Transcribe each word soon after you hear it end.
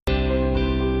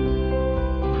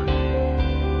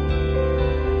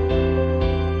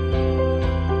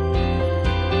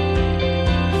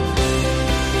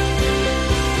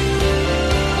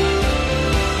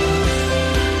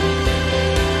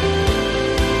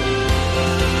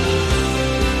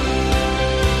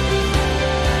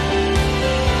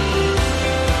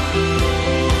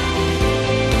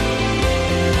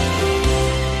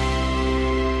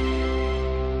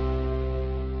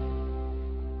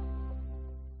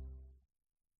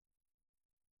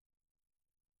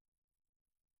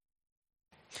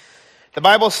The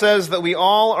Bible says that we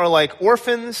all are like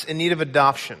orphans in need of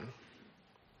adoption.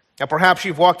 Now, perhaps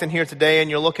you've walked in here today and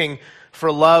you're looking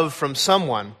for love from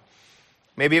someone.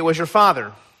 Maybe it was your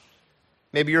father.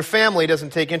 Maybe your family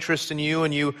doesn't take interest in you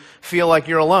and you feel like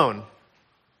you're alone.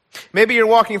 Maybe you're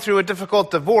walking through a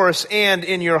difficult divorce and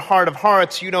in your heart of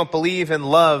hearts you don't believe in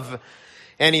love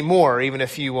anymore, even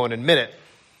if you won't admit it.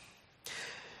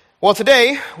 Well,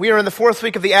 today we are in the fourth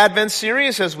week of the Advent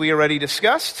series, as we already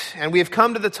discussed, and we have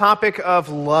come to the topic of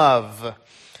love.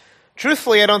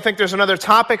 Truthfully, I don't think there's another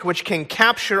topic which can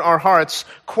capture our hearts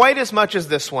quite as much as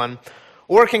this one,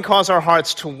 or can cause our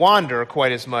hearts to wander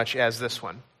quite as much as this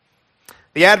one.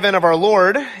 The advent of our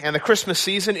Lord and the Christmas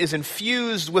season is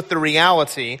infused with the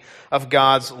reality of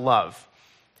God's love.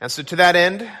 And so to that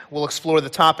end, we'll explore the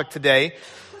topic today.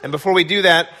 And before we do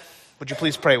that, would you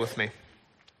please pray with me?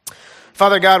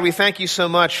 Father God, we thank you so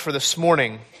much for this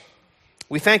morning.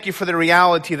 We thank you for the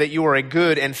reality that you are a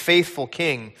good and faithful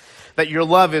King, that your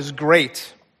love is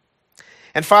great.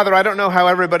 And Father, I don't know how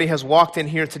everybody has walked in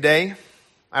here today.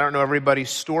 I don't know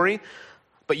everybody's story,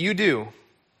 but you do.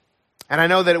 And I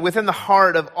know that within the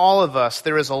heart of all of us,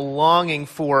 there is a longing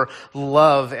for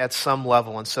love at some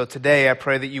level. And so today, I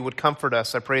pray that you would comfort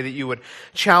us. I pray that you would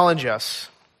challenge us.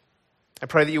 I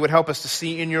pray that you would help us to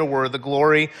see in your word the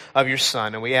glory of your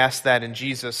Son. And we ask that in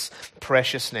Jesus'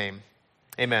 precious name.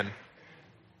 Amen.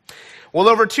 Well,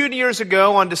 over 2 years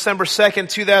ago, on December 2nd,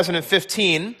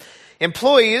 2015,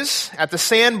 employees at the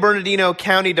San Bernardino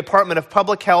County Department of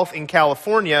Public Health in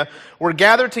California were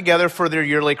gathered together for their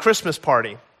yearly Christmas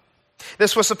party.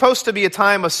 This was supposed to be a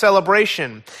time of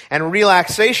celebration and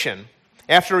relaxation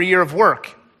after a year of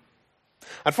work.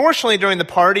 Unfortunately, during the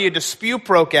party, a dispute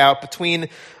broke out between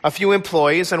a few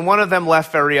employees, and one of them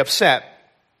left very upset.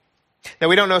 Now,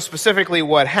 we don't know specifically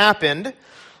what happened,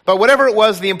 but whatever it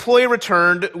was, the employee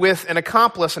returned with an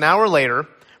accomplice an hour later,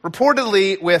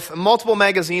 reportedly with multiple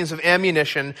magazines of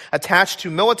ammunition attached to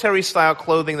military-style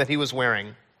clothing that he was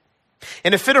wearing.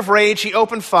 In a fit of rage, he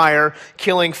opened fire,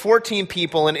 killing 14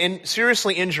 people and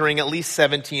seriously injuring at least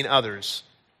 17 others.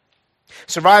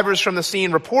 Survivors from the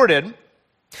scene reported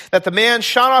that the man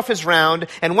shot off his round,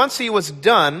 and once he was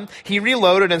done, he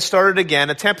reloaded and started again,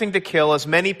 attempting to kill as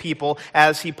many people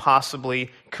as he possibly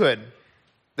could.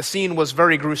 The scene was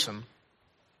very gruesome.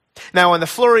 Now, in the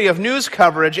flurry of news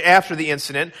coverage after the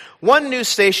incident, one news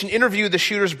station interviewed the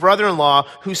shooter's brother-in-law,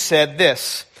 who said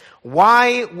this: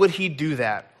 "Why would he do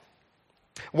that?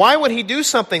 Why would he do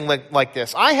something like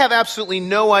this? I have absolutely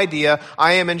no idea.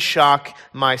 I am in shock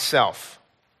myself."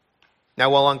 Now,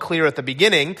 while unclear at the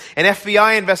beginning, an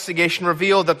FBI investigation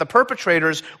revealed that the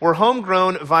perpetrators were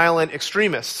homegrown violent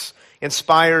extremists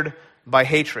inspired by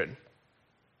hatred.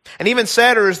 And even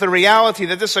sadder is the reality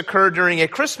that this occurred during a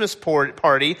Christmas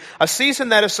party, a season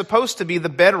that is supposed to be the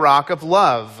bedrock of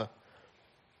love.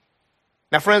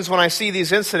 Now, friends, when I see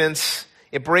these incidents,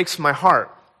 it breaks my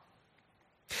heart.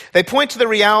 They point to the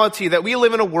reality that we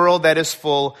live in a world that is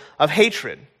full of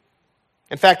hatred.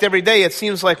 In fact, every day it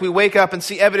seems like we wake up and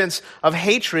see evidence of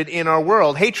hatred in our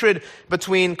world. Hatred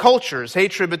between cultures,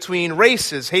 hatred between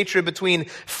races, hatred between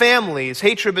families,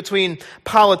 hatred between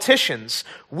politicians.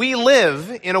 We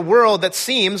live in a world that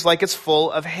seems like it's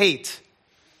full of hate.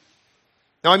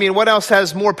 Now, what else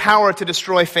has more power to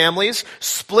destroy families,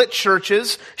 split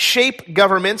churches, shape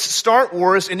governments, start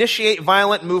wars, initiate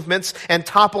violent movements, and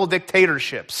topple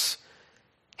dictatorships?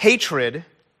 Hatred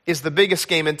is the biggest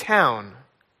game in town,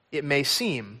 it may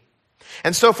seem.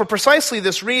 And so for precisely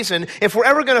this reason, if we're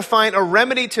ever going to find a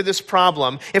remedy to this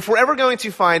problem, if we're ever going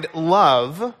to find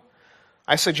love,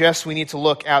 I suggest we need to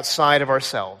look outside of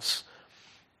ourselves.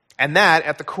 And that,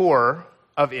 at the core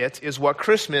of it, is what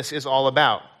Christmas is all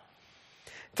about.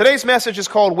 Today's message is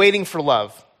called Waiting for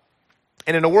Love.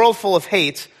 And in a world full of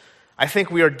hate, I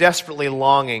think we are desperately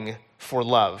longing for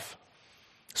love.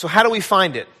 So how do we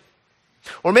find it?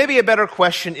 Or maybe a better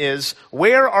question is,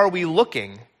 where are we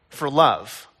looking for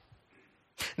love?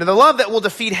 Now, the love that will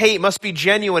defeat hate must be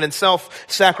genuine and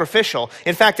self-sacrificial.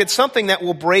 In fact, it's something that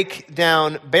will break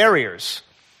down barriers.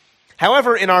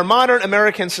 However, in our modern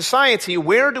American society,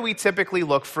 where do we typically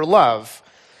look for love?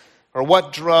 Or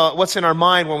what's in our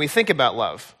mind when we think about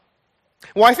love?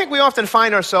 Well, I think we often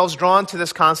find ourselves drawn to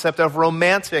this concept of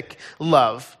romantic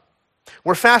love.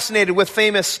 We're fascinated with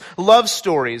famous love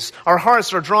stories. Our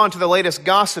hearts are drawn to the latest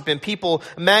gossip in People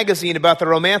magazine about the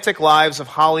romantic lives of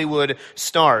Hollywood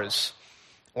stars.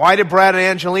 Why did Brad and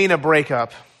Angelina break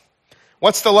up?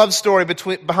 What's the love story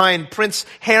behind Prince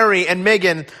Harry and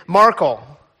Meghan Markle?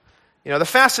 The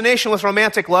fascination with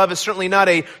romantic love is certainly not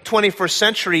a 21st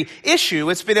century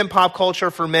issue. It's been in pop culture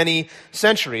for many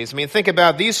centuries. Think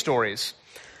about these stories.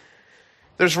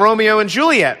 There's Romeo and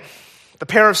Juliet. The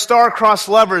pair of star-crossed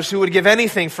lovers who would give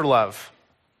anything for love.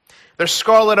 There's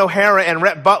Scarlett O'Hara and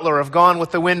Rhett Butler of Gone with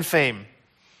the Wind fame.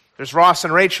 There's Ross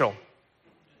and Rachel.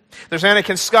 There's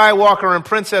Anakin Skywalker and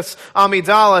Princess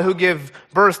Amidala who give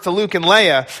birth to Luke and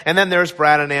Leia. And then there's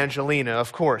Brad and Angelina,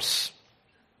 of course.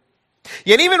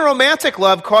 Yet even romantic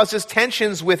love causes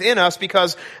tensions within us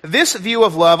because this view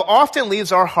of love often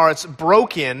leaves our hearts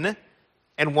broken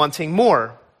and wanting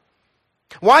more.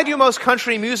 Why do most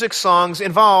country music songs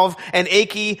involve an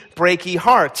achy, breaky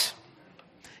heart?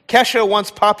 Kesha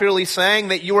once popularly sang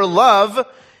that your love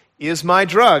is my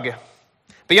drug.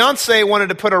 Beyonce wanted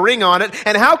to put a ring on it,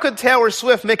 and how could Taylor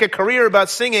Swift make a career about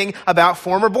singing about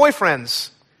former boyfriends?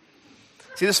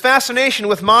 See, this fascination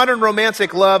with modern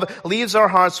romantic love leaves our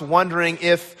hearts wondering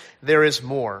if there is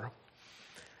more.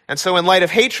 And so in light of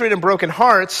hatred and broken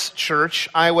hearts, church,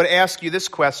 I would ask you this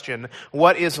question: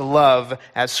 what is love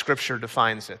as Scripture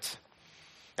defines it?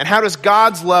 And how does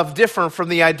God's love differ from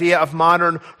the idea of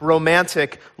modern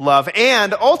romantic love?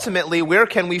 And ultimately, where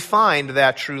can we find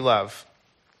that true love?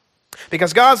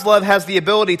 Because God's love has the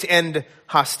ability to end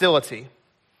hostility.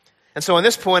 And so on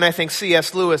this point, I think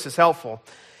C.S. Lewis is helpful.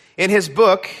 In his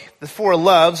book, The Four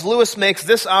Loves, Lewis makes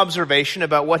this observation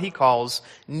about what he calls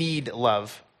need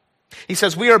love. He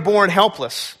says, we are born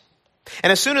helpless.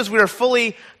 And as soon as we are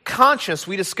fully conscious,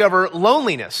 we discover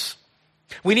loneliness.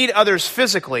 We need others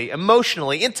physically,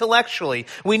 emotionally, intellectually.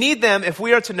 We need them if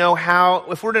we're to know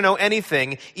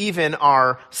anything, even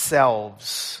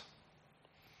ourselves.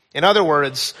 In other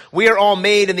words, we are all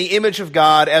made in the image of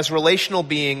God as relational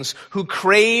beings who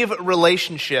crave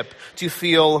relationship to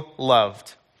feel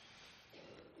loved.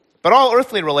 But all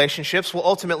earthly relationships will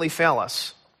ultimately fail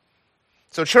us.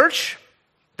 So, church,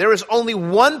 there is only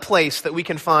one place that we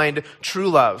can find true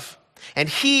love, and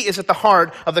He is at the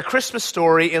heart of the Christmas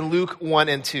story in Luke 1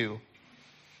 and 2.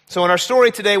 So in our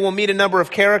story today, we'll meet a number of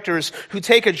characters who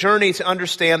take a journey to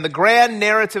understand the grand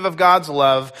narrative of God's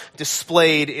love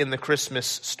displayed in the Christmas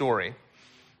story.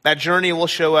 That journey will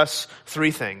show us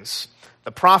three things: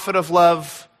 the prophet of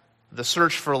love, the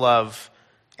search for love,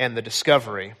 and the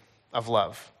discovery of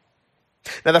love.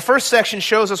 Now, the first section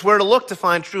shows us where to look to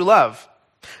find true love.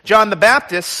 John the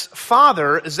Baptist's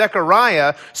father,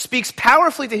 Zechariah, speaks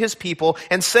powerfully to his people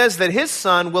and says that his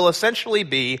son will essentially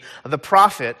be the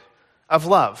prophet of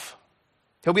love.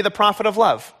 He'll be the prophet of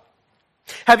love.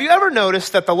 Have you ever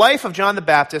noticed that the life of John the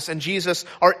Baptist and Jesus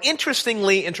are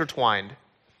interestingly intertwined?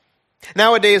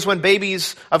 Nowadays, when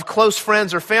babies of close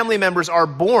friends or family members are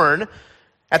born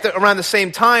around the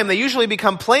same time, they usually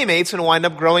become playmates and wind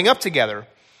up growing up together.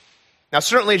 Now,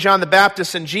 certainly John the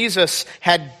Baptist and Jesus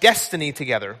had destiny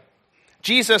together.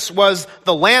 Jesus was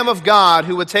the Lamb of God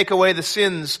who would take away the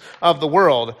sins of the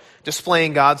world,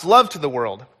 displaying God's love to the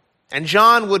world. And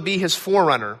John would be his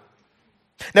forerunner.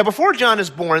 Now, before John is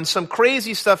born, some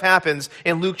crazy stuff happens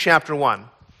in Luke chapter 1.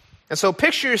 And so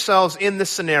picture yourselves in this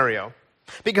scenario.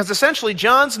 Because essentially,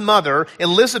 John's mother,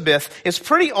 Elizabeth, is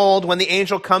pretty old when the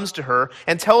angel comes to her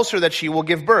and tells her that she will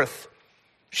give birth.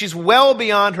 She's well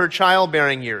beyond her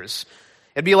childbearing years.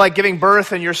 It'd be like giving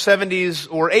birth in your 70s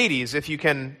or 80s, if you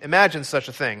can imagine such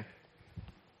a thing.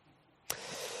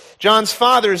 John's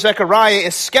father, Zechariah,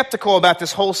 is skeptical about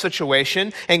this whole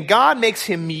situation, and God makes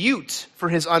him mute for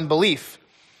his unbelief.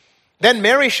 Then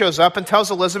Mary shows up and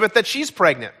tells Elizabeth that she's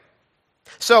pregnant.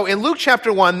 So in Luke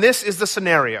chapter 1, this is the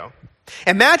scenario.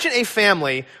 Imagine a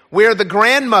family where the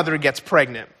grandmother gets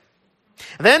pregnant.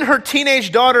 Then her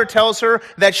teenage daughter tells her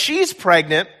that she's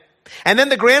pregnant, and then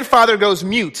the grandfather goes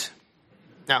mute.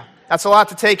 Now, that's a lot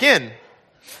to take in.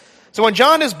 So when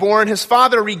John is born, his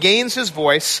father regains his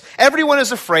voice. Everyone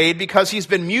is afraid because he's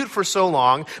been mute for so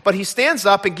long, but he stands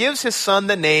up and gives his son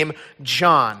the name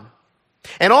John.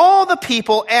 And all the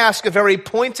people ask a very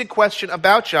pointed question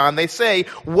about John. They say,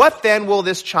 what then will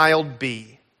this child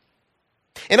be?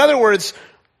 In other words,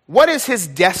 what is his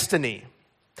destiny?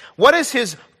 What is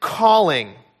his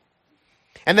calling?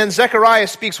 And then Zechariah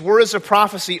speaks words of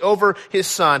prophecy over his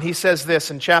son. He says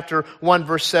this in chapter 1,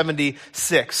 verse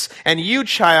 76. And you,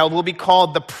 child, will be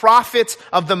called the prophet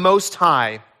of the Most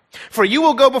High, for you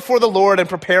will go before the Lord and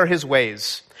prepare his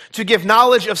ways, to give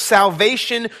knowledge of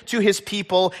salvation to his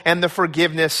people and the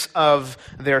forgiveness of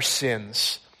their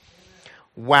sins.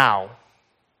 Wow.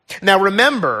 Now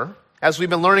remember, as we've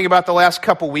been learning about the last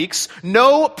couple weeks,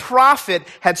 no prophet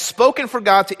had spoken for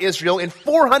God to Israel in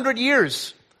 400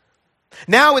 years.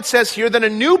 Now it says here that a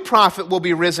new prophet will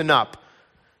be risen up.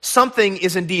 Something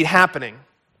is indeed happening.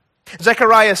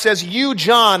 Zechariah says, you,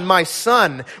 John, my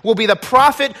son, will be the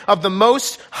prophet of the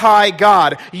Most High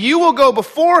God. You will go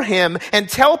before him and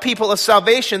tell people of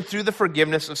salvation through the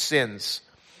forgiveness of sins.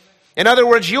 In other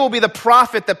words, you will be the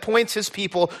prophet that points his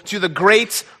people to the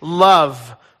great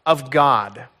love of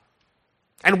God.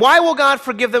 And why will God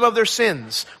forgive them of their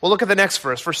sins? Well, look at the next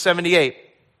verse 78.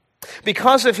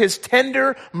 Because of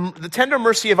the tender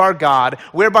mercy of our God,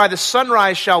 whereby the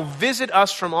sunrise shall visit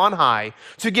us from on high,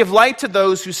 to give light to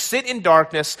those who sit in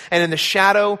darkness and in the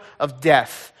shadow of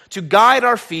death, to guide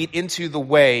our feet into the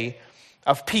way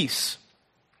of peace.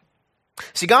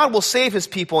 See, God will save his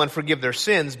people and forgive their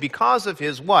sins because of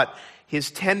his what? His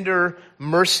tender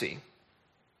mercy.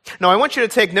 Now, I want you to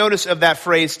take notice of that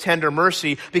phrase, tender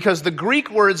mercy, because the Greek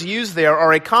words used there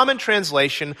are a common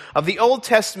translation of the Old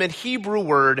Testament Hebrew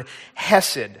word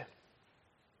hesed.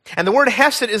 And the word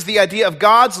hesed is the idea of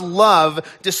God's love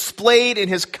displayed in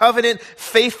his covenant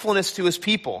faithfulness to his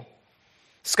people.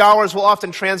 Scholars will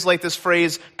often translate this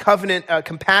phrase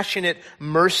compassionate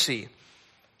mercy.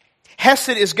 Hesed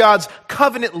is God's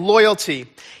covenant loyalty,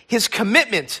 his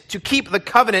commitment to keep the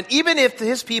covenant, even if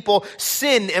his people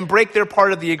sin and break their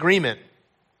part of the agreement.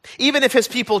 Even if his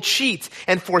people cheat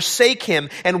and forsake him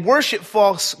and worship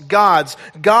false gods,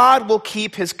 God will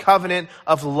keep his covenant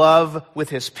of love with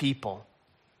his people.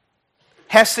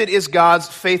 Hesed is God's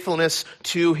faithfulness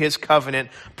to his covenant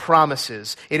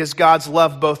promises. It is God's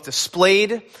love both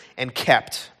displayed and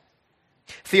kept.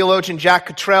 Theologian Jack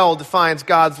Cottrell defines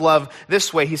God's love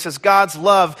this way. He says, God's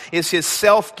love is his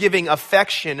self-giving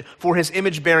affection for his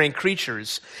image-bearing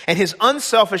creatures and his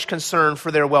unselfish concern for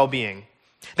their well-being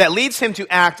that leads him to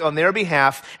act on their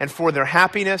behalf and for their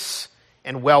happiness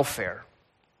and welfare.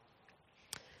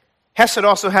 Hesed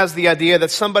also has the idea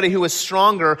that somebody who is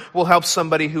stronger will help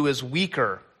somebody who is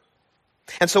weaker.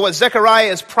 And so what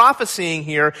Zechariah is prophesying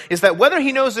here is that whether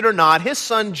he knows it or not, his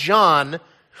son John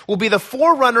will be the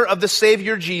forerunner of the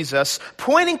Savior Jesus,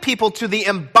 pointing people to the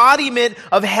embodiment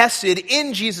of Hesed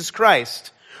in Jesus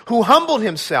Christ, who humbled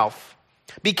himself,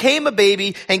 became a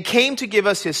baby, and came to give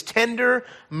us his tender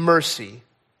mercy.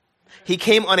 He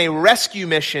came on a rescue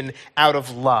mission out of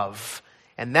love.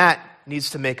 And that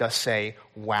needs to make us say,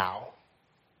 wow.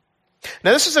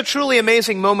 Now, this is a truly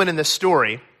amazing moment in this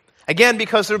story. Again,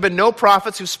 because there have been no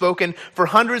prophets who've spoken for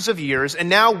hundreds of years, and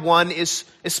now one is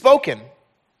spoken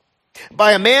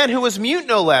by a man who was mute,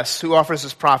 no less, who offers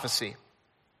this prophecy.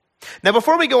 Now,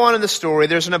 before we go on in the story,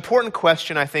 there's an important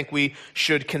question I think we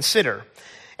should consider.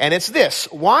 And it's this: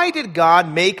 why did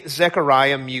God make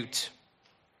Zechariah mute?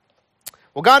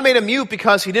 Well, God made him mute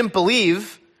because he didn't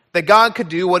believe that God could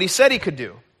do what he said he could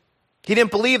do. He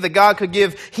didn't believe that God could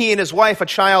give he and his wife a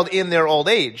child in their old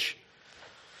age.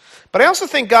 But I also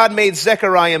think God made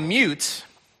Zechariah mute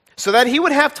so that he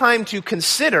would have time to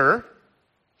consider,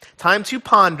 time to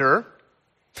ponder,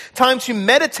 time to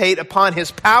meditate upon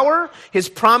his power, his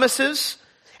promises,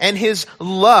 and his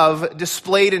love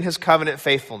displayed in his covenant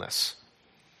faithfulness.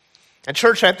 And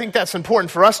church, I think that's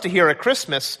important for us to hear at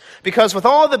Christmas, because with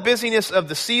all the busyness of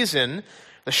the season,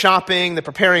 the shopping, the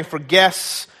preparing for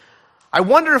guests, I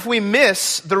wonder if we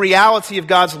miss the reality of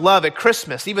God's love at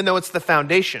Christmas, even though it's the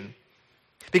foundation.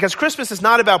 Because Christmas is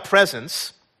not about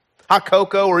presents, hot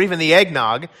cocoa, or even the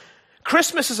eggnog.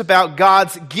 Christmas is about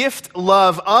God's gift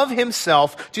love of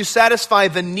himself to satisfy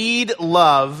the need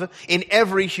love in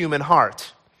every human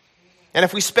heart. And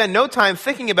if we spend no time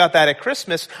thinking about that at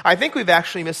Christmas, I think we've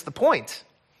actually missed the point.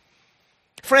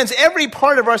 Friends, every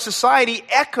part of our society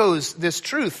echoes this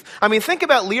truth. I mean, think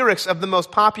about lyrics of the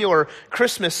most popular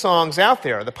Christmas songs out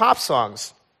there, the pop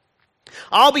songs.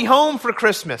 I'll be home for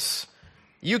Christmas.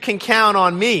 You can count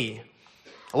on me.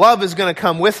 Love is going to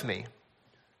come with me.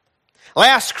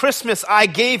 Last Christmas, I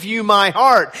gave you my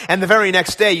heart, and the very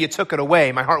next day you took it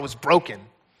away. My heart was broken.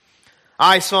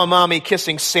 I saw Mommy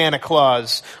kissing Santa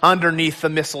Claus underneath the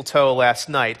mistletoe last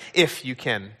night, if you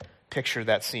can picture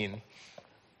that scene.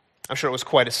 I'm sure it was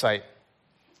quite a sight.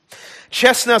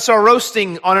 Chestnuts are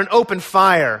roasting on an open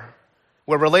fire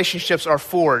where relationships are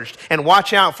forged, and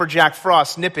watch out for Jack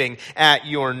Frost nipping at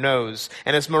your nose.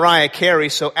 And as Mariah Carey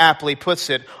so aptly puts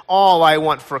it, all I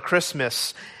want for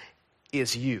Christmas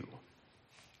is you.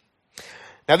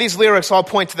 Now, these lyrics all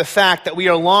point to the fact that we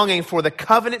are longing for the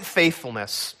covenant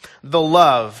faithfulness, the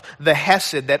love, the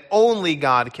hesed that only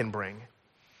God can bring.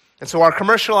 And so our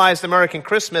commercialized American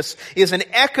Christmas is an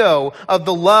echo of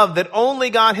the love that only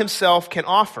God himself can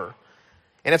offer.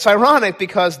 And it's ironic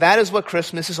because that is what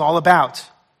Christmas is all about.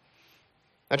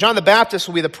 Now, John the Baptist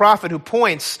will be the prophet who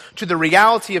points to the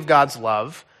reality of God's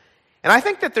love. And I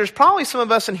think that there's probably some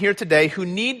of us in here today who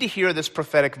need to hear this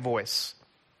prophetic voice,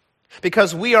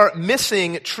 because we are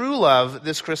missing true love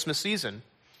this Christmas season.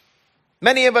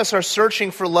 Many of us are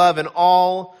searching for love in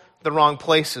all the wrong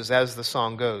places, as the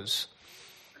song goes.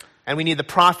 And we need the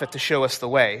prophet to show us the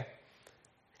way.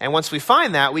 And once we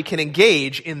find that, we can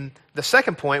engage in the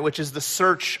second point, which is the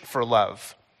search for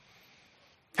love.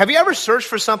 Have you ever searched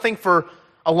for something for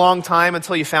a long time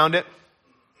until you found it?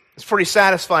 It's pretty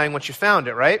satisfying once you found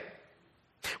it, right?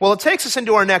 Well, it takes us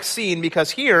into our next scene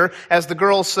because here, as the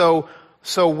girl so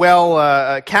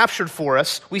well captured for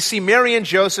us, we see Mary and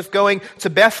Joseph going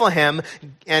to Bethlehem,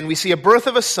 and we see a birth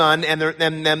of a son and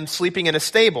them sleeping in a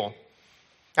stable.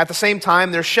 At the same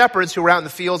time, there's shepherds who are out in the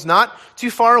fields not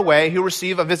too far away who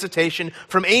receive a visitation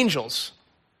from angels.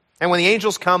 And when the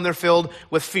angels come, they're filled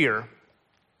with fear.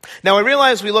 Now, I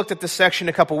realize we looked at this section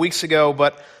a couple weeks ago,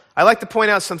 but I'd like to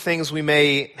point out some things we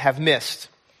may have missed.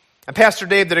 And Pastor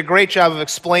Dave did a great job of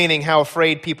explaining how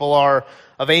afraid people are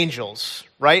of angels,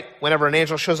 right? Whenever an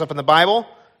angel shows up in the Bible,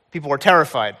 people are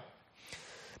terrified.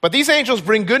 But these angels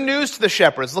bring good news to the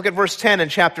shepherds. Look at verse 10 in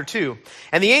chapter 2.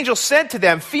 And the angel said to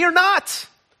them, "Fear not,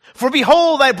 for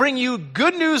behold, I bring you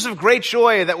good news of great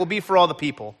joy that will be for all the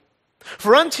people.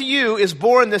 For unto you is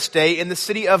born this day in the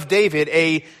city of David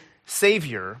a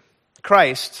Savior,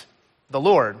 Christ the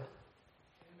Lord."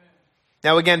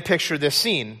 Now again, picture this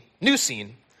scene, new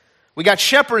scene. We got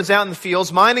shepherds out in the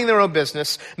fields, minding their own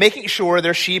business, making sure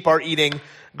their sheep are eating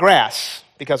grass,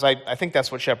 because I think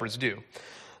that's what shepherds do.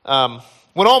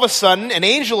 When all of a sudden, an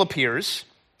angel appears,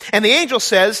 and the angel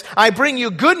says, "I bring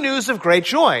you good news of great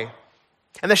joy."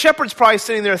 And the shepherd's probably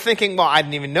sitting there thinking, well, I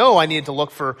didn't even know I needed to look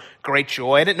for great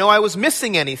joy. I didn't know I was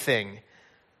missing anything.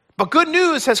 But good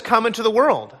news has come into the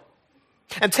world.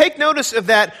 And take notice of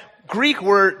that Greek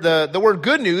word, the word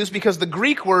good news, because the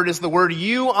Greek word is the word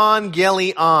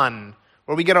euangelion,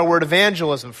 where we get our word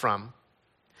evangelism from.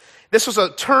 This was a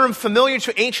term familiar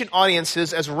to ancient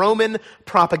audiences as Roman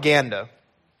propaganda.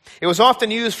 It was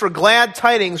often used for glad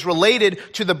tidings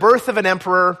related to the birth of an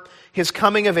emperor, his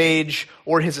coming of age,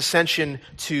 or his ascension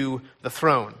to the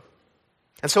throne.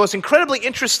 And so it's incredibly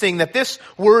interesting that this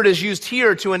word is used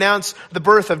here to announce the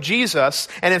birth of Jesus.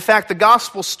 And in fact, the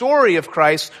gospel story of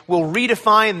Christ will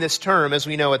redefine this term as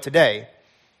we know it today.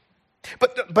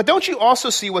 But don't you also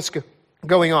see what's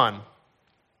going on?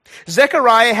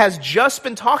 Zechariah has just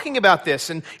been talking about this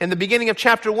in the beginning of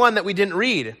chapter 1 that we didn't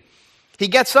read. He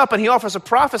gets up and he offers a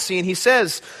prophecy, and he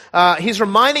says, he's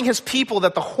reminding his people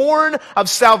that the horn of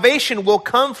salvation will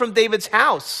come from David's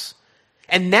house.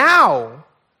 And now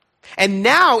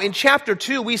in chapter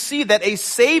 2, we see that a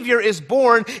Savior is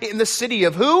born in the city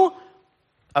of who?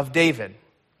 Of David.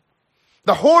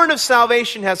 The horn of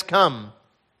salvation has come.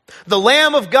 The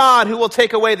Lamb of God who will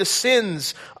take away the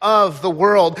sins of the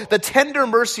world. The tender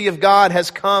mercy of God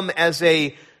has come as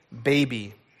a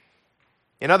baby.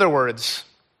 In other words,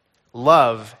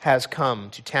 love has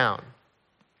come to town.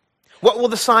 What will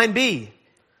the sign be?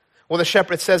 Well, the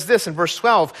shepherd says this in verse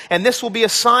 12, "And this will be a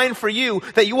sign for you,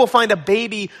 that you will find a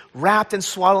baby wrapped in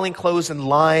swaddling clothes and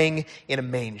lying in a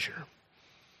manger."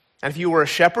 And if you were a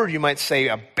shepherd, you might say,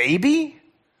 a baby?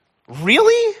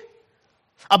 Really?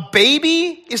 A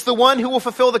baby is the one who will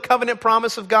fulfill the covenant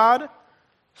promise of God?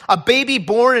 A baby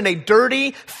born in a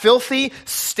dirty, filthy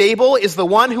stable is the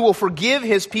one who will forgive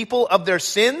his people of their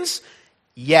sins?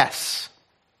 Yes.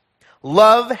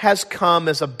 Love has come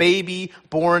as a baby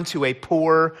born to a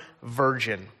poor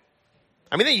virgin.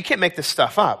 I mean, you can't make this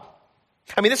stuff up.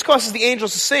 I mean, this causes the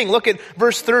angels to sing. Look at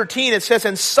verse 13. It says,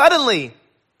 "And suddenly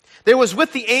there was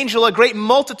with the angel a great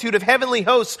multitude of heavenly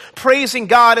hosts praising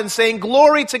God and saying,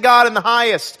 'Glory to God in the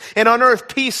highest, and on earth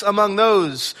peace among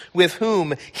those with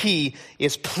whom he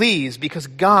is pleased,' because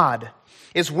God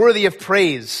is worthy of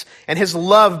praise, and his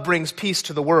love brings peace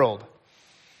to the world."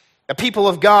 The people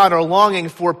of God are longing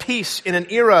for peace in an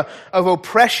era of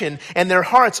oppression, and their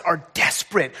hearts are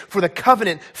desperate for the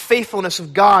covenant faithfulness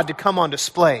of God to come on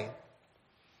display.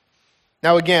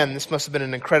 Now again, this must have been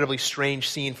an incredibly strange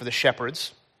scene for the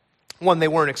shepherds, one they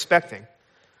weren't expecting.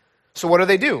 So what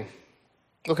do?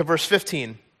 Look at verse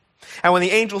 15. "And when the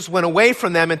angels went away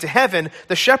from them into heaven,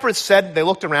 the shepherds said," they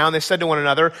looked around, they said to one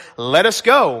another, "Let us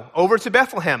go over to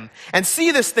Bethlehem and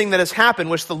see this thing that has happened,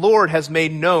 which the Lord has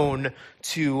made known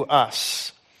to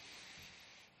us."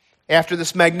 After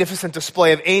this magnificent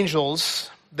display of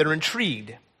angels, they're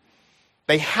intrigued.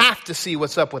 They have to see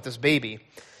what's up with this baby.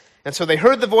 And so they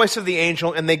heard the voice of the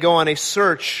angel, and they go on a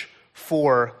search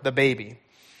for the baby.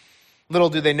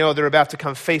 Little do they know they're about to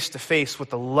come face to face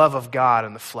with the love of God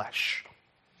in the flesh.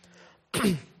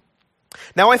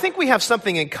 Now, I think we have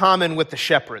something in common with the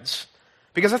shepherds,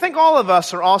 because I think all of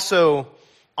us are also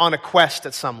on a quest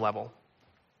at some level.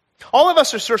 All of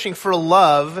us are searching for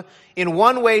love in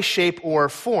one way, shape, or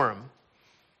form.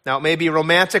 Now, it may be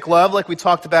romantic love, like we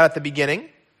talked about at the beginning.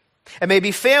 It may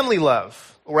be family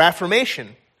love or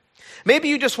affirmation. Maybe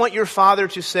you just want your father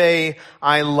to say,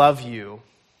 "I love you.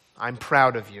 I'm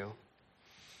proud of you.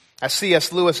 As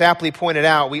C.S. Lewis aptly pointed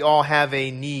out, we all have a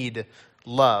need,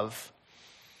 love.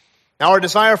 Now, our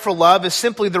desire for love is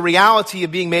simply the reality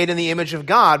of being made in the image of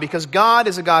God, because God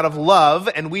is a God of love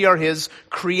and we are His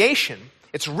creation.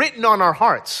 It's written on our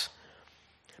hearts.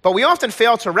 But we often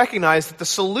fail to recognize that the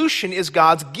solution is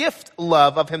God's gift,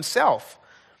 love of Himself.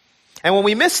 And when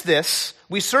we miss this,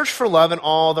 we search for love in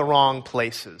all the wrong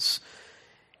places.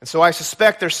 And so I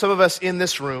suspect there's some of us in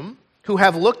this room who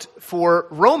have looked for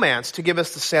romance to give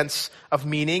us the sense of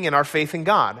meaning and our faith in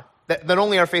God, that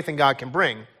only our faith in God can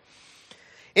bring.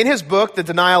 In his book, The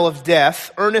Denial of Death,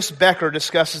 Ernest Becker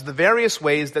discusses the various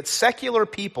ways that secular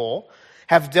people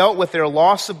have dealt with their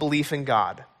loss of belief in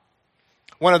God.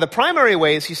 One of the primary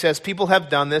ways, he says, people have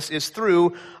done this is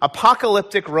through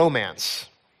apocalyptic romance.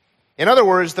 In other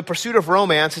words, the pursuit of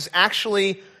romance is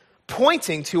actually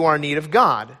pointing to our need of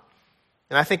God.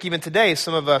 And I think even today,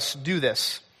 some of us do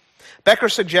this. Becker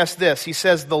suggests this. He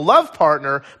says, the love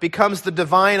partner becomes the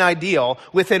divine ideal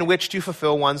within which to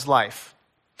fulfill one's life.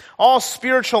 All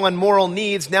spiritual and moral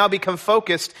needs now become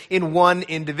focused in one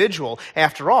individual.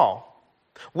 After all,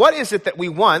 what is it that we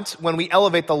want when we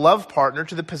elevate the love partner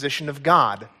to the position of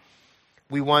God?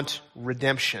 We want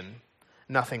redemption,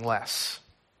 nothing less.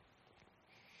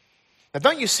 Now,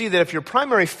 don't you see that if your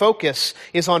primary focus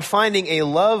is on finding a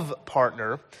love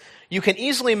partner, you can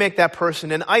easily make that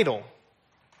person an idol,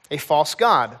 a false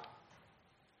god.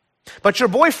 But your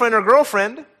boyfriend or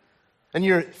girlfriend and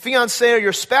your fiancé or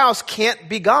your spouse can't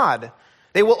be God.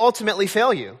 They will ultimately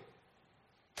fail you.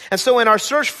 And so in our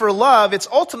search for love, it's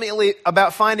ultimately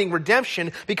about finding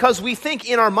redemption, because we think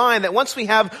in our mind that once we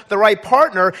have the right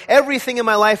partner, everything in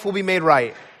my life will be made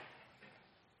right.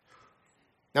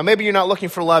 Now, maybe you're not looking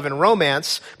for love in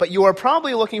romance, but you are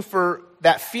probably looking for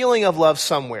that feeling of love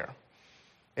somewhere.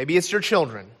 Maybe it's your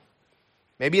children.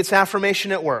 Maybe it's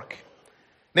affirmation at work.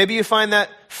 Maybe you find that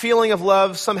feeling of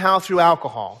love somehow through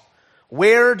alcohol.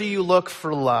 Where do you look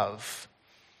for love?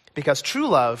 Because true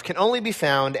love can only be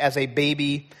found as a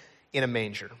baby in a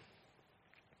manger.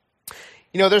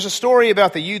 You know, there's a story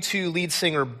about the U2 lead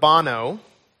singer Bono,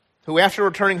 who after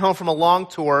returning home from a long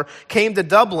tour, came to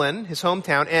Dublin, his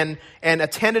hometown, and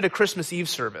attended a Christmas Eve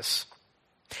service.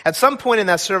 At some point in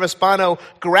that service, Bono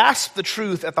grasped the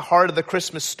truth at the heart of the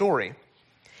Christmas story.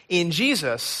 In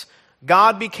Jesus,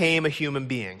 God became a human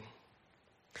being.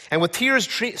 And with tears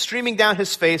streaming down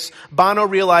his face, Bono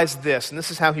realized this, and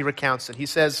this is how he recounts it. He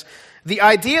says, the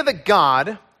idea that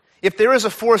God, if there is a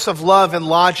force of love and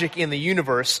logic in the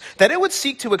universe, that it would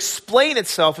seek to explain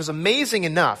itself is amazing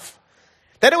enough.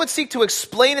 That it would seek to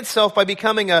explain itself by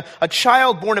becoming a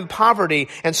child born in poverty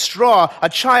and straw, a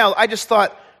child, I just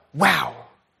thought, wow,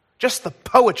 just the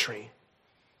poetry.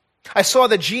 I saw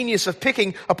the genius of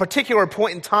picking a particular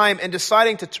point in time and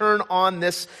deciding to turn on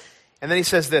this. And then he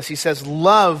says this, he says,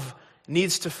 love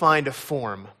needs to find a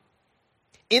form.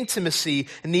 Intimacy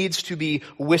needs to be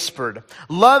whispered.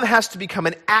 Love has to become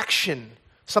an action,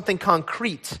 something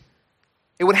concrete.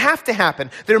 It would have to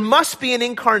happen. There must be an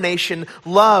incarnation.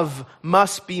 Love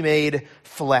must be made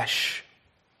flesh.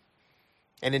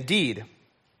 And indeed,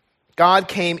 God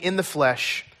came in the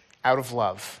flesh out of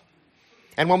love.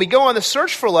 And when we go on the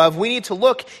search for love, we need to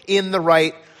look in the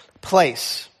right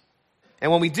place.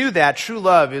 And when we do that, true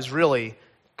love is really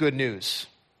good news.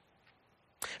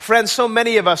 Friends, so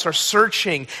many of us are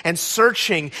searching and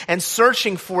searching and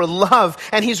searching for love,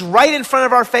 and He's right in front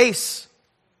of our face.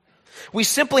 We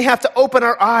simply have to open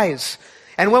our eyes.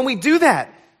 And when we do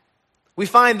that, we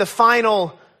find the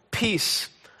final piece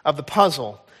of the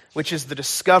puzzle, which is the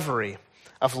discovery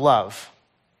of love.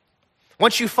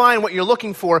 Once you find what you're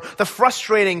looking for, the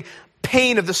frustrating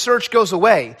pain of the search goes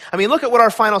away. I mean, look at what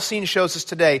our final scene shows us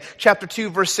today. Chapter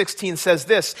 2, verse 16 says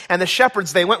this, and the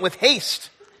shepherds, they went with haste,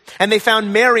 and they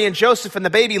found Mary and Joseph and the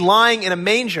baby lying in a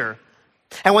manger.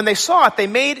 And when they saw it, they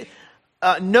made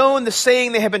known the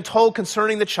saying they had been told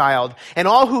concerning the child, and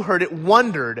all who heard it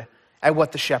wondered at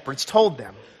what the shepherds told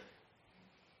them.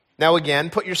 Now again,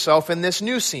 put yourself in this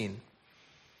new scene.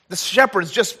 The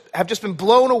shepherds have just been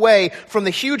blown away from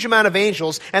the huge amount of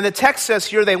angels, and the text says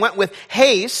here they went with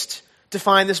haste to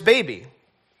find this baby.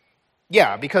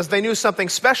 Yeah, because they knew something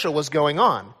special was going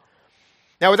on.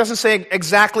 Now, it doesn't say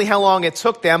exactly how long it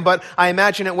took them, but I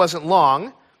imagine it wasn't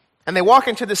long. And they walk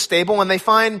into the stable, and they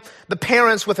find the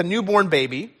parents with a newborn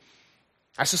baby.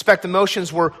 I suspect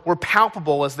emotions were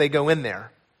palpable as they go in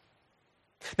there.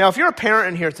 Now, if you're a parent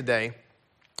in here today,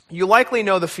 you likely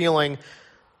know the feeling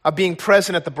of being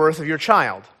present at the birth of your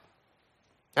child.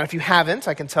 And if you haven't,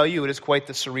 I can tell you it is quite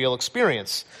the surreal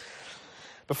experience.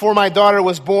 Before my daughter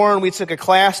was born, we took a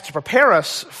class to prepare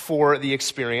us for the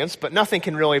experience, but nothing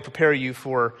can really prepare you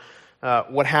for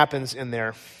what happens in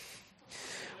there.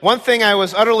 One thing I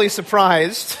was utterly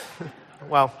surprised,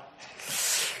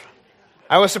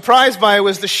 I was surprised by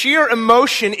was the sheer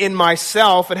emotion in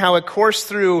myself and how it coursed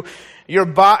through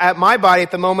at my body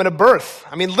at the moment of birth.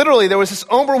 I mean, literally, there was this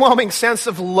overwhelming sense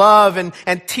of love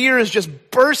and tears just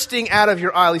bursting out of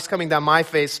your eye, at least coming down my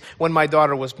face when my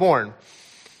daughter was born.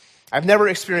 I've never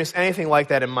experienced anything like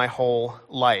that in my whole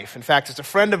life. In fact, as a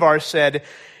friend of ours said,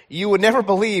 you would never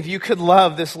believe you could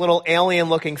love this little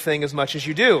alien-looking thing as much as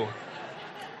you do.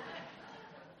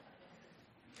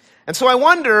 And so I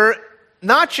wonder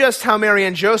not just how Mary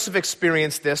and Joseph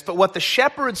experienced this, but what the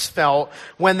shepherds felt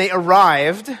when they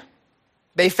arrived.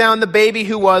 They found the baby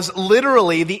who was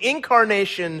literally the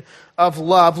incarnation of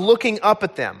love looking up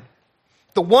at them.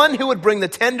 The one who would bring the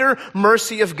tender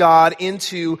mercy of God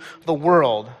into the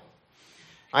world.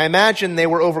 I imagine they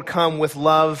were overcome with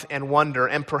love and wonder,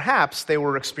 and perhaps they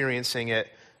were experiencing it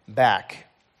back.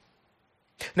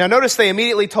 Now notice they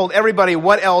immediately told everybody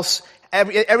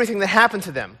everything that happened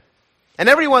to them. And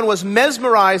everyone was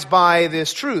mesmerized by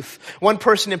this truth. One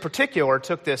person in particular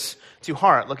took this to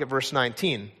heart. Look at verse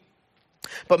 19.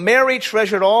 But Mary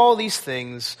treasured all these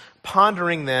things,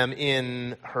 pondering them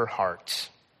in her heart.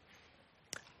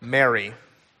 Mary,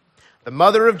 the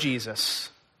mother of Jesus,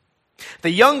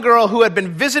 the young girl who had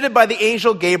been visited by the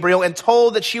angel Gabriel and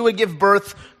told that she would give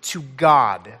birth to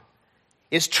God,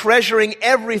 is treasuring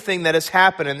everything that has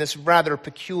happened in this rather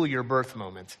peculiar birth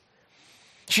moment.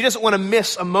 She doesn't want to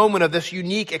miss a moment of this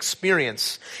unique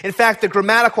experience. In fact, the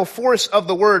grammatical force of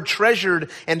the word treasured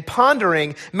and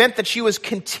pondering meant that she was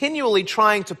continually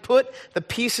trying to put the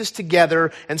pieces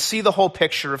together and see the whole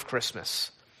picture of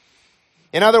Christmas.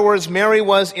 In other words, Mary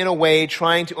was, in a way,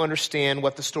 trying to understand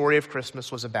what the story of Christmas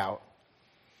was about.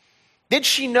 Did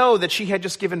she know that she had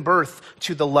just given birth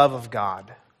to the love of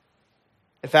God?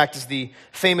 In fact, as the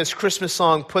famous Christmas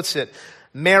song puts it,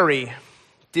 Mary,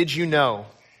 did you know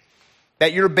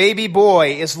that your baby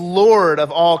boy is Lord of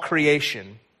all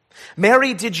creation?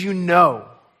 Mary, did you know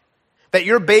that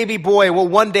your baby boy will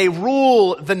one day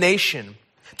rule the nation?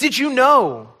 Did you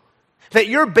know that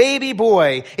your baby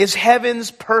boy is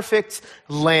heaven's perfect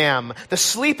lamb? The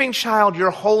sleeping child you're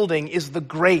holding is the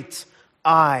great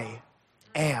I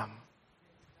am.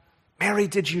 Mary,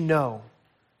 did you know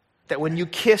that when you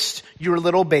kissed your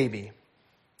little baby,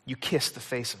 you kissed the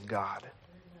face of God?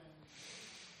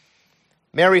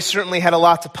 Mary certainly had a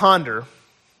lot to ponder,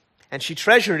 and she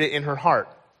treasured it in her heart.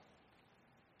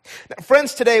 Now,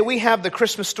 friends, today we have the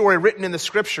Christmas story written in the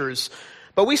Scriptures,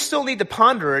 but we still need to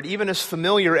ponder it, even as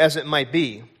familiar as it might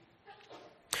be.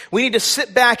 We need to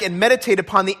sit back and meditate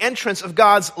upon the entrance of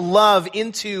God's love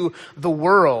into the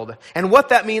world and what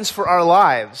that means for our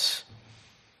lives.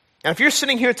 And if you're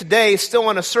sitting here today still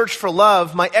on a search for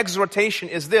love, my exhortation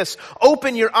is this: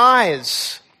 open your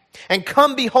eyes and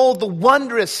come behold the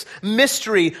wondrous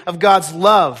mystery of God's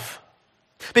love.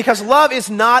 Because love is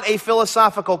not a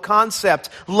philosophical concept.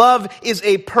 Love is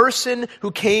a person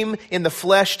who came in the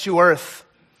flesh to earth.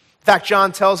 In fact,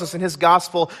 John tells us in his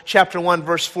Gospel, chapter 1,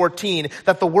 verse 14,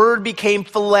 that the Word became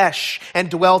flesh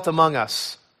and dwelt among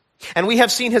us. And we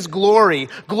have seen his glory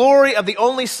of the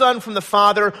only Son from the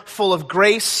Father, full of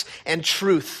grace and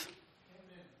truth.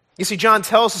 You see, John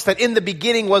tells us that in the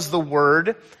beginning was the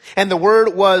Word, and the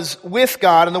Word was with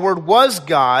God, and the Word was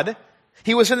God.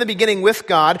 He was in the beginning with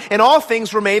God, and all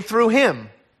things were made through him.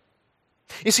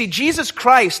 You see, Jesus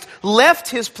Christ left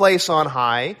his place on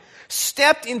high,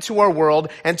 stepped into our world,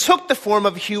 and took the form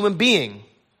of a human being.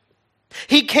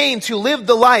 He came to live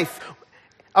the life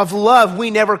of love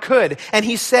we never could. And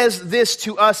he says this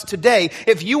to us today: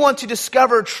 if you want to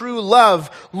discover true love,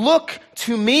 look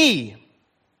to me.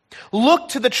 Look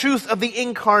to the truth of the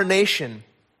incarnation.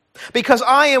 Because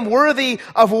I am worthy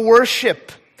of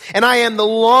worship, and I am the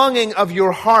longing of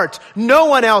your heart. No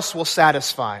one else will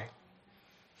satisfy.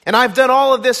 And I've done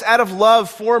all of this out of love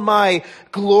for my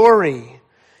glory.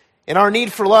 And our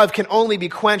need for love can only be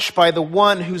quenched by the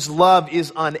one whose love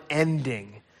is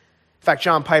unending. In fact,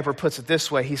 John Piper puts it this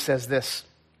way. He says this.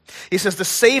 He says, the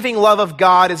saving love of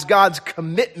God is God's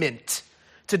commitment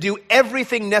to do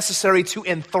everything necessary to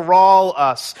enthrall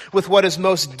us with what is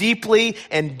most deeply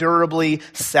and durably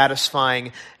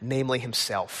satisfying, namely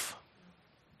himself.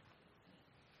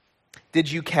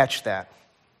 Did you catch that?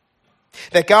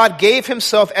 That God gave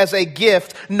himself as a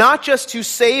gift, not just to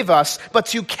save us, but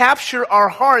to capture our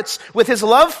hearts with his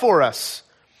love for us.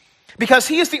 Because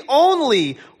he is the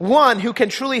only one who can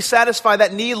truly satisfy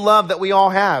that need love that we all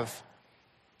have.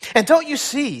 And don't you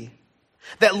see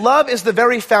that love is the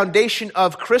very foundation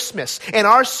of Christmas, and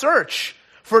our search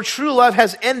for true love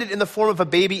has ended in the form of a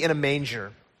baby in a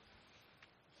manger?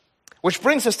 Which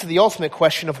brings us to the ultimate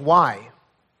question of why.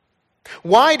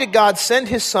 Why did God send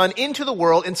his Son into the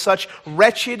world in such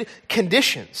wretched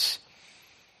conditions?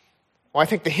 Well, I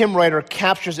think the hymn writer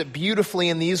captures it beautifully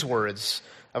in these words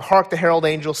of Hark the Herald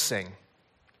Angels Sing.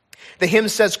 The hymn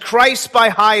says, Christ by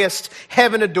highest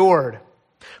heaven adored,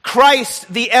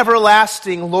 Christ the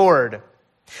everlasting Lord.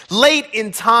 Late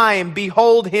in time,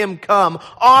 behold him come,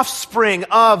 offspring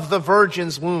of the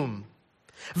Virgin's womb.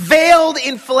 Veiled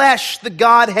in flesh, the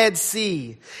Godhead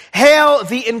see. Hail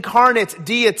the incarnate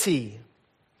deity.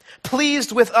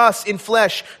 Pleased with us in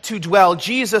flesh to dwell,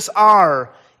 Jesus our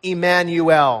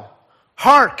Emmanuel.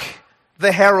 Hark,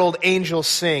 the herald angels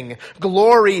sing,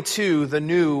 glory to the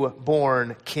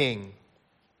newborn King.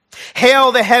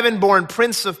 Hail the heaven-born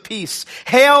Prince of Peace.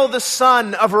 Hail the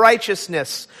Son of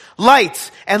Righteousness.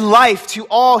 Light and life to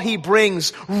all he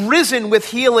brings, risen with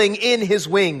healing in his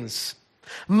wings.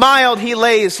 Mild he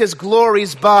lays his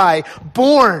glories by,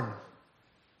 born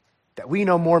that we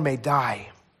no more may die.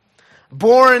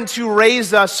 Born to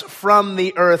raise us from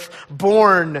the earth,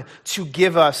 born to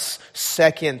give us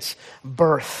second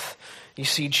birth. You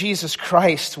see, Jesus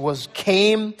Christ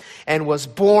came and was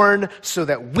born so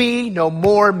that we no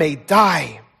more may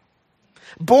die.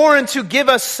 Born to give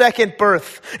us second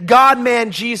birth.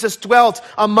 God-man Jesus dwelt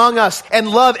among us, and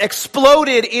love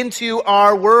exploded into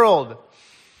our world.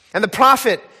 And the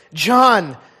prophet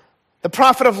John, the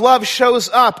prophet of love, shows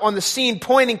up on the scene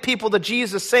pointing people to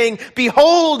Jesus, saying,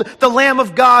 Behold the Lamb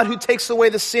of God who takes away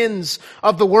the sins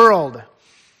of the world.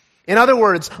 In other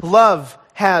words, love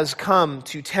has come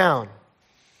to town.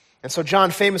 And so John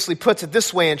famously puts it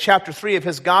this way in chapter 3 of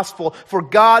his gospel, For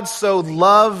God so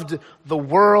loved the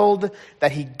world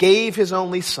that he gave his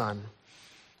only Son,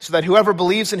 so that whoever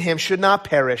believes in him should not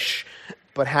perish,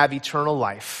 but have eternal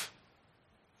life.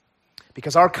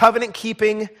 Because our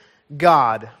covenant-keeping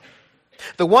God,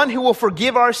 the one who will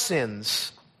forgive our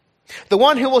sins, the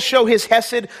one who will show his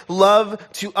hesed love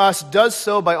to us, does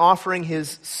so by offering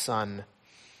his Son.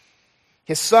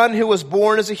 His Son who was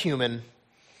born as a human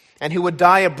and who would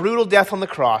die a brutal death on the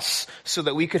cross so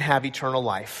that we could have eternal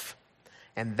life.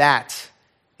 And that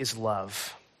is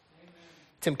love.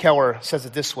 Tim Keller says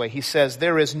it this way. He says,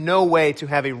 there is no way to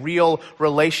have a real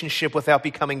relationship without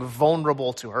becoming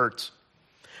vulnerable to hurt.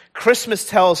 Christmas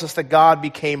tells us that God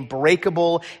became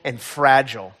breakable and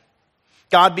fragile.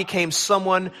 God became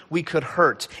someone we could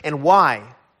hurt. And why?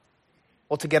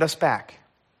 Well, to get us back.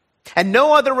 And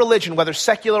no other religion, whether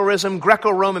secularism,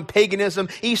 Greco-Roman paganism,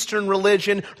 Eastern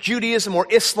religion, Judaism, or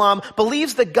Islam,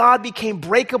 believes that God became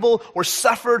breakable or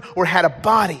suffered or had a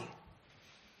body.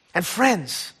 And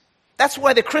friends, that's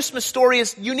why the Christmas story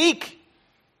is unique.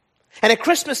 And at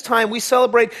Christmas time, we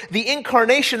celebrate the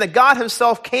incarnation, that God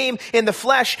himself came in the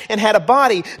flesh and had a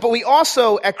body. But we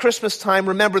also, at Christmas time,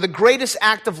 remember the greatest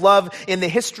act of love in the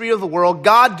history of the world,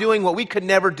 God doing what we could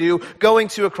never do, going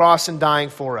to a cross and dying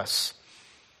for us.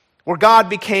 Where God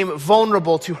became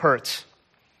vulnerable to hurt,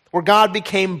 where God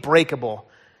became breakable,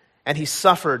 and he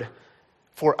suffered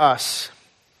for us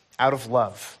out of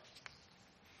love.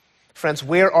 Friends,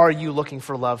 where are you looking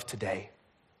for love today?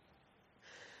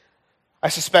 I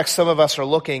suspect some of us are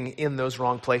looking in those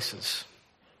wrong places.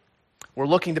 We're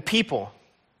looking to people,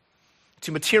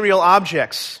 to material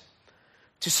objects,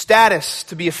 to status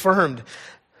to be affirmed.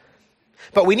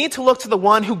 But we need to look to the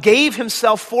one who gave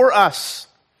himself for us.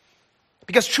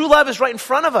 Because true love is right in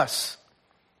front of us.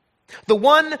 The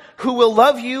one who will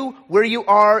love you where you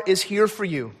are is here for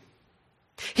you.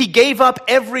 He gave up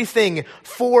everything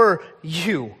for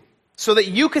you so that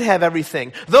you could have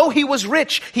everything. Though he was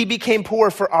rich, he became poor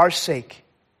for our sake.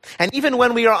 And even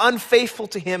when we are unfaithful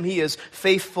to him, he is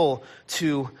faithful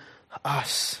to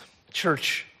us.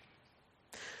 Church,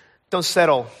 don't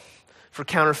settle for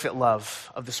counterfeit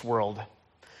love of this world.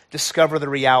 Discover the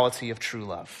reality of true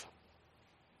love.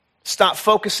 Stop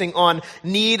focusing on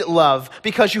need love,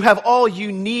 because you have all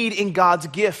you need in God's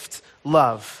gift,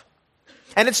 love.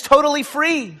 And it's totally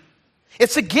free.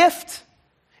 It's a gift.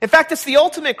 In fact, it's the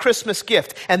ultimate Christmas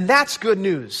gift, and that's good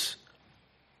news.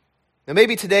 Now,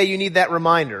 maybe today you need that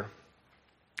reminder.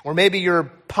 Or maybe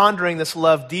you're pondering this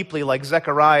love deeply like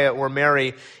Zechariah or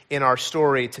Mary in our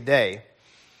story today.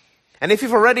 And if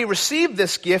you've already received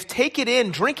this gift, take it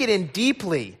in, drink it in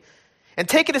deeply, and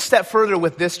take it a step further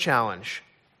with this challenge.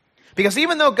 Because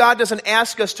even though God doesn't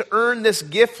ask us to earn this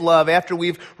gift love after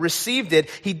we've received it,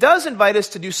 he does invite us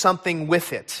to do something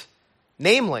with it.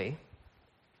 Namely,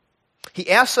 he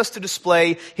asks us to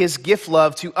display his gift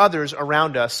love to others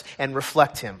around us and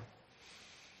reflect him.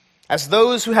 As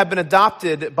those who have been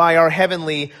adopted by our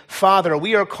Heavenly Father,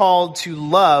 we are called to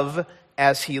love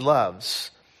as he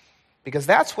loves. Because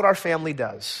that's what our family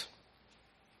does.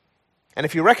 And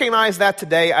if you recognize that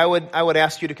today, I would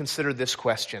ask you to consider this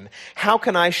question. How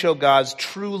can I show God's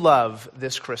true love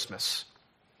this Christmas?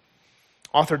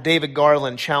 Author David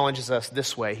Garland challenges us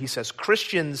this way. He says,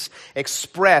 Christians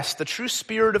express the true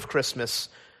spirit of Christmas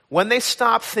when they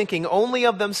stop thinking only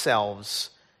of themselves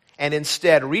and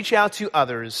instead reach out to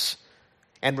others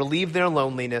and relieve their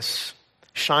loneliness,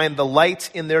 shine the light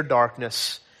in their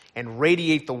darkness, and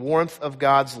radiate the warmth of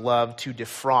God's love to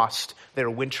defrost their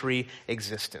wintry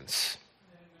existence.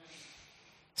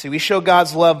 See, we show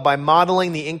God's love by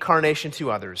modeling the incarnation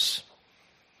to others.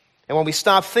 And when we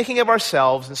stop thinking of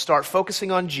ourselves and start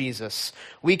focusing on Jesus,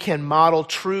 we can model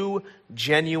true,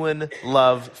 genuine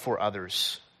love for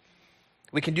others.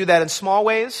 We can do that in small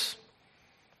ways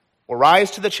or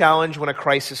rise to the challenge when a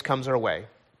crisis comes our way.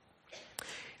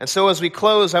 And so as we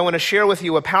close, I want to share with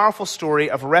you a powerful story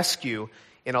of rescue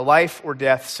in a life or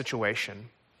death situation.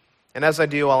 And as I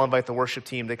do, I'll invite the worship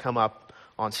team to come up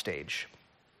on stage.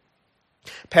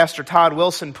 Pastor Todd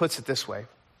Wilson puts it this way.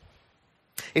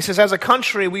 He says, as a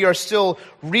country, we are still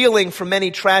reeling from many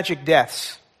tragic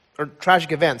deaths, or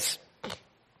tragic events.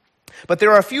 But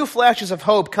there are a few flashes of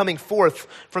hope coming forth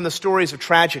from the stories of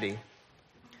tragedy.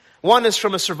 One is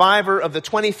from a survivor of the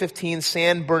 2015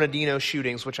 San Bernardino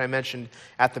shootings, which I mentioned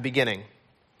at the beginning.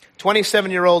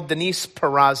 27-year-old Denise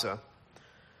Peraza.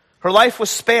 Her life was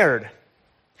spared,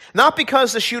 not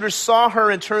because the shooters saw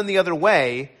her and turned the other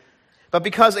way, but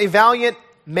because a valiant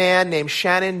man named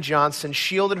Shannon Johnson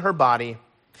shielded her body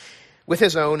with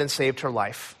his own and saved her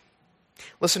life.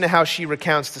 Listen to how she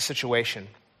recounts the situation.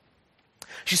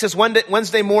 She says,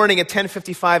 Wednesday morning at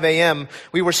 10:55 a.m.,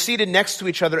 we were seated next to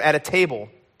each other at a table,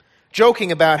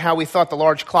 joking about how we thought the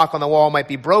large clock on the wall might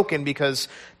be broken because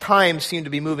time seemed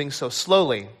to be moving so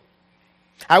slowly.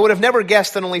 I would have never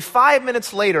guessed that only 5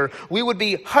 minutes later, we would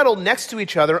be huddled next to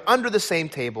each other under the same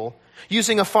table,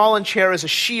 using a fallen chair as a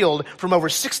shield from over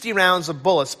 60 rounds of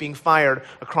bullets being fired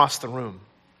across the room.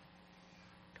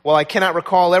 While I cannot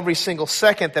recall every single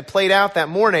second that played out that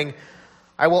morning,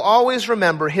 I will always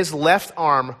remember his left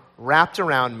arm wrapped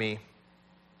around me,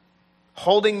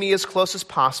 holding me as close as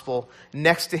possible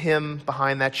next to him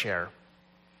behind that chair.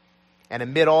 And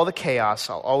amid all the chaos,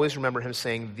 I'll always remember him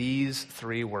saying these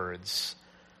 3 words,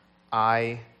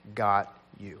 I got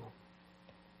you.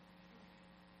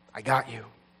 I got you.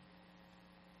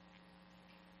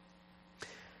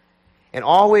 And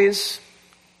always,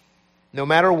 no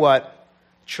matter what,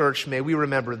 church, may we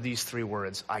remember these 3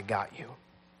 words, I got you.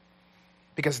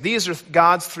 Because these are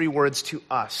God's 3 words to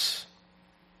us.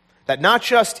 That not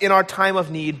just in our time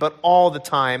of need, but all the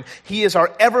time, He is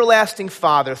our everlasting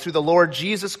Father through the Lord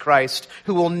Jesus Christ,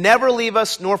 who will never leave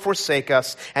us nor forsake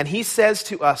us. And He says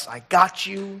to us, I got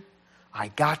you, I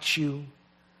got you,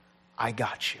 I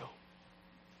got you.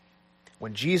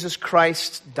 When Jesus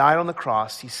Christ died on the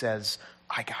cross, He says,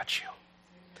 I got you.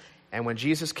 And when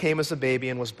Jesus came as a baby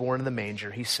and was born in the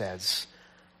manger, He says,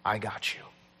 I got you.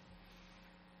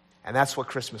 And that's what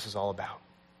Christmas is all about.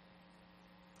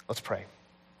 Let's pray.